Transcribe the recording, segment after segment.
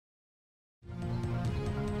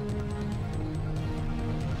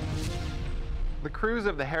The crews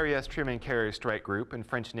of the Harry S. Truman Carrier Strike Group and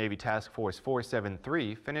French Navy Task Force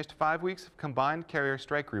 473 finished 5 weeks of combined Carrier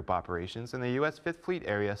Strike Group operations in the U.S. Fifth Fleet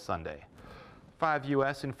area Sunday. 5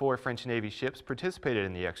 U.S. and 4 French Navy ships participated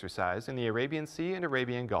in the exercise in the Arabian Sea and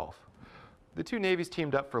Arabian Gulf. The two navies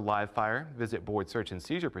teamed up for live fire, visit board search and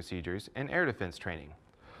seizure procedures, and air defense training.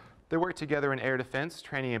 They worked together in air defense,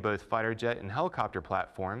 training in both fighter jet and helicopter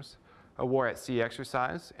platforms, a war at sea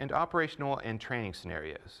exercise, and operational and training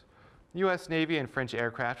scenarios. U.S. Navy and French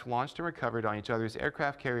aircraft launched and recovered on each other's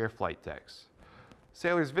aircraft carrier flight decks.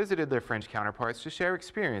 Sailors visited their French counterparts to share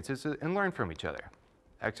experiences and learn from each other.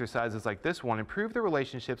 Exercises like this one improve the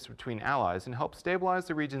relationships between allies and help stabilize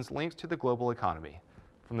the region's links to the global economy.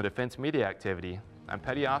 From the Defense Media Activity, I'm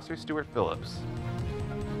Petty Officer Stuart Phillips.